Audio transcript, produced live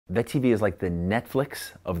Vet TV is like the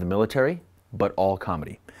Netflix of the military, but all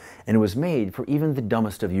comedy. And it was made for even the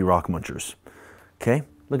dumbest of you rock munchers. Okay,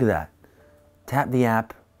 look at that. Tap the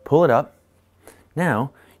app, pull it up.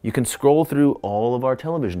 Now, you can scroll through all of our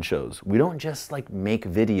television shows. We don't just like make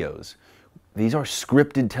videos. These are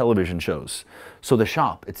scripted television shows. So The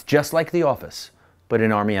Shop, it's just like The Office, but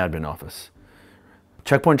an Army admin office.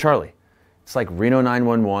 Checkpoint Charlie, it's like Reno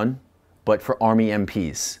 911, but for Army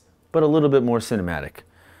MPs, but a little bit more cinematic.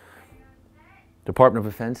 Department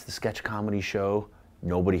of Defense, the sketch comedy show,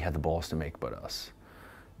 nobody had the balls to make but us.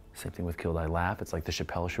 Same thing with Kill Die Laugh, it's like the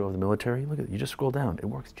Chappelle Show of the military. Look at it, you just scroll down, it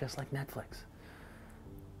works just like Netflix.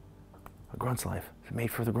 A Grunt's Life, it's made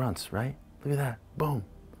for the grunts, right? Look at that, boom.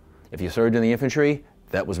 If you served in the infantry,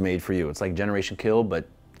 that was made for you. It's like Generation Kill, but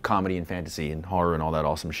comedy and fantasy and horror and all that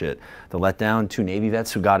awesome shit. The Letdown, 2 Navy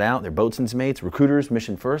vets who got out, they're boatswain's mates, recruiters,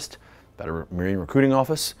 mission first, about a Marine recruiting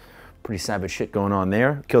office. Pretty savage shit going on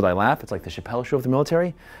there. Kill Die Laugh, it's like the Chappelle Show of the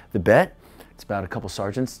military. The Bet, it's about a couple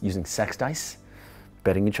sergeants using sex dice,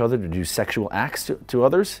 betting each other to do sexual acts to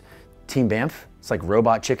others. Team Bamf, it's like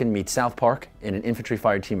Robot Chicken meets South Park in an infantry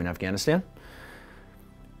fire team in Afghanistan.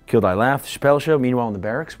 Kill Die Laugh, Chappelle Show, meanwhile in the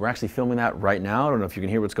Barracks. We're actually filming that right now. I don't know if you can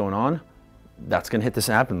hear what's going on. That's gonna hit this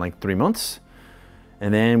app in like 3 months.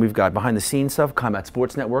 And then we've got behind the scenes stuff, Combat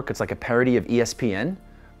Sports Network. It's like a parody of ESPN,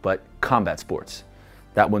 but combat sports.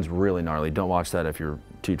 That one's really gnarly. Don't watch that if you're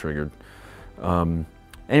too triggered.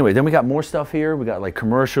 Anyway, then we got more stuff here. We got like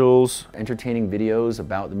commercials, entertaining videos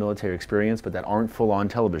about the military experience, but that aren't full-on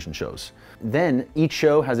television shows. Then each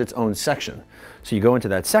show has its own section. So you go into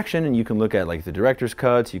that section and you can look at like the director's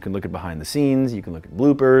cuts, you can look at behind the scenes, you can look at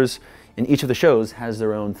bloopers, and each of the shows has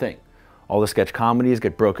their own thing. All the sketch comedies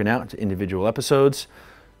get broken out into individual episodes.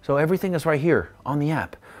 So everything is right here on the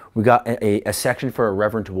app. We got a section for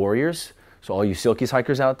Irreverent Warriors. So all you Silkies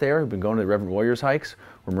hikers out there who've been going to the Irreverent Warriors hikes,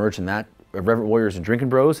 we're merging that, Irreverent Warriors and Drinking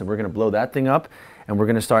Bros, and we're gonna blow that thing up, and we're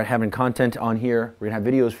gonna start having content on here. We're gonna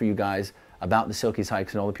have videos for you guys about the Silkies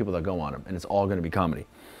hikes and all the people that go on them, and it's all gonna be comedy.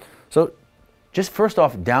 So just first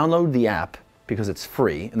off, download the app because it's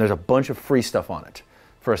free, and there's a bunch of free stuff on it.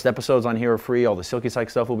 First episodes on here are free, all the Silkies hike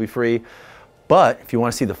stuff will be free, but if you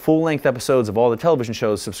wanna see the full-length episodes of all the television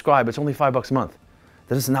shows, subscribe. It's only $5 a month.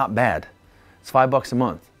 That is not bad. It's $5 a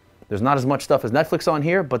month. There's not as much stuff as Netflix on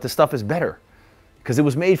here, but the stuff is better because it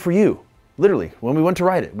was made for you. Literally, when we went to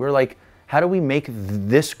write it, we were like, how do we make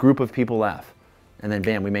this group of people laugh? And then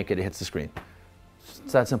bam, we make it, it hits the screen.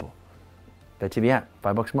 It's that simple. Vet TV app,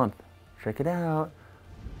 $5 a month. Check it out.